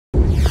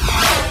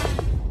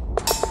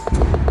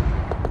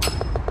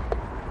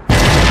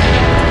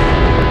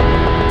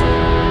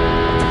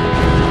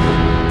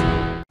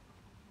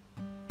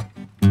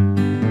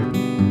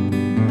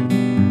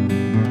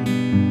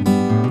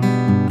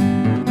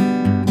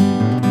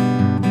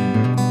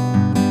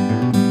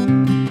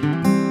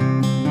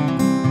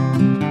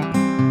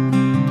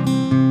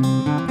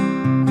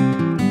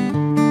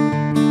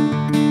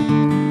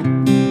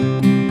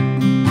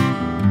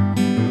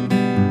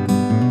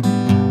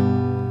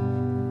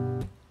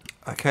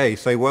Okay,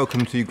 so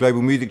welcome to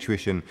Global Music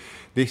Tuition.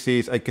 This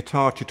is a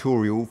guitar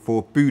tutorial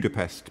for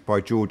Budapest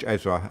by George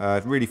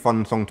Ezra. Really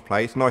fun song to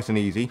play, it's nice and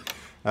easy.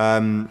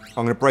 I'm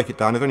going to break it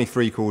down, there's only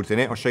 3 chords in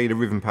it. I'll show you the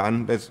rhythm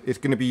pattern. It's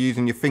going to be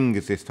using your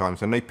fingers this time,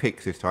 so no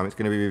picks this time, it's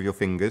going to be with your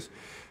fingers.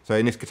 So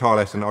in this guitar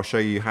lesson I'll show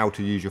you how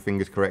to use your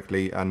fingers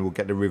correctly and we'll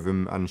get the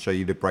rhythm and show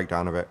you the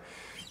breakdown of it.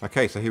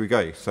 Okay, so here we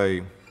go. So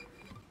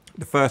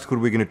the first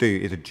chord we're going to do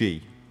is a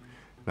G.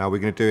 Now we're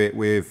going to do it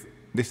with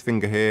this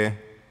finger here,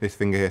 this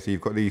finger here, so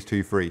you've got these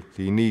 2 free.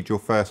 So you need your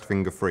first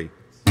finger free.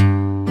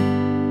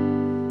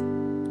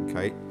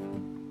 Okay.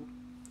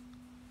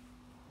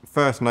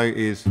 First note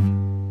is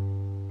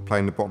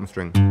playing the bottom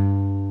string.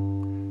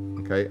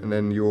 Okay, and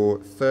then your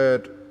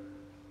third,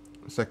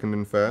 second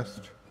and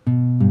first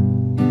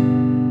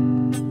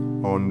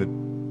on the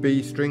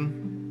B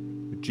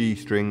string, the G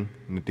string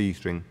and the D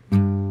string.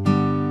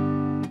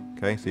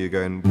 Okay, so you're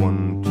going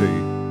 1,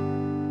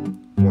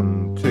 2,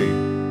 1,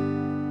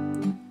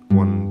 2,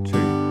 1, 2.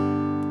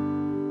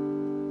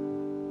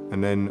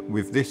 And then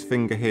with this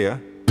finger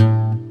here,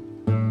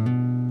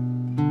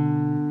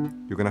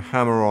 you're going to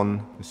hammer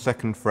on the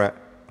 2nd fret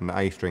on the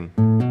A string.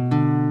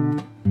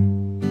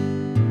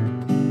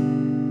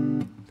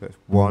 So it's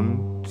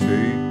 1, 2,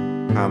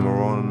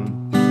 hammer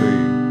on, 2.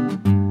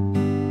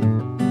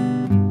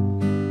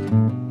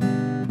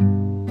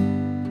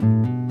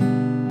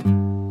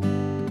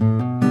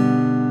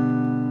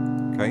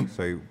 Okay,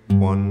 so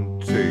 1,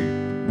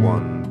 2,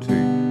 1,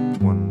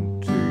 2,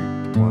 1,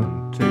 2,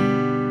 1, 2.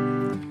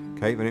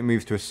 Okay, then it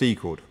moves to a C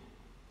chord.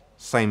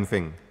 Same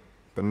thing.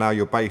 But now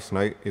your bass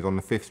note is on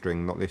the 5th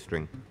string, not this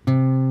string.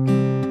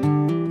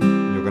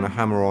 You're going to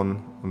hammer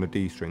on the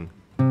D string.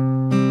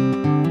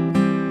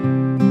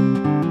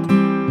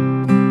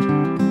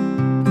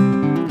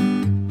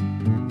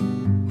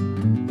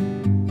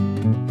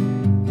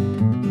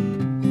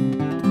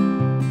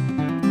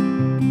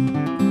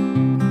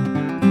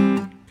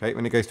 Okay,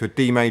 when it goes to a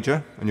D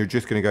major, and you're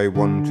just going to go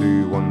 1,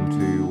 2, 1,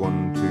 2,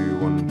 1, 2,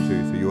 1,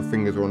 2. So your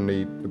fingers are on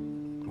the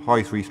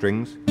high 3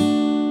 strings.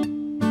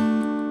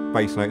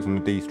 Bass notes on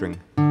the D string.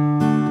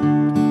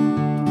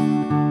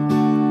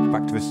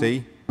 Back to the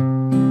C.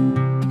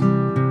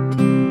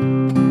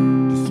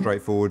 Just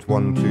straight forwards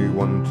 1, 2,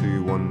 1,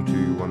 2, 1,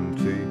 2, 1,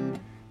 2.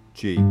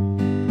 G.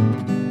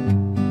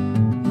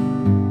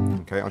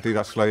 Okay, I'll do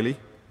that slowly.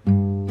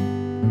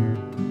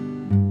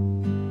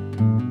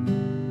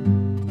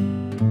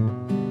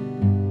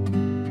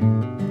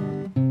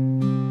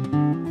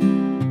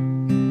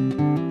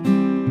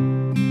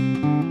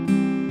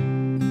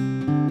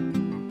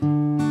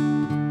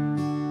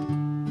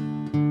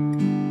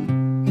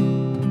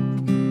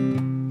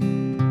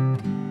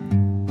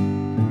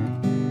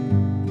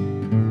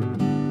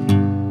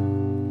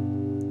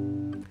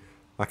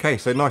 Okay,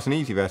 so nice and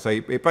easy there. So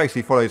it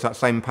basically follows that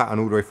same pattern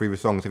all the way through the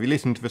song. So if you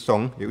listen to the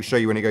song, it will show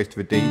you when it goes to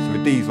the D. So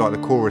the D is like the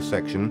chorus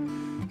section.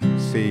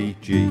 C,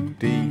 G,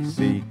 D,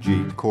 C,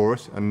 G, the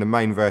chorus. And the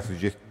main verse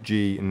is just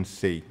G and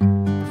C.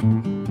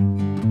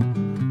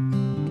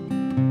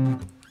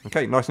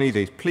 Okay, nice and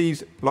easy.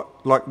 Please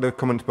like the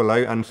comments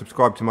below and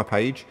subscribe to my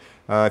page.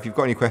 If you've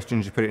got any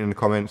questions, just put it in the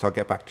comments. I'll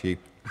get back to you.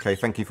 Okay,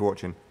 thank you for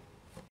watching.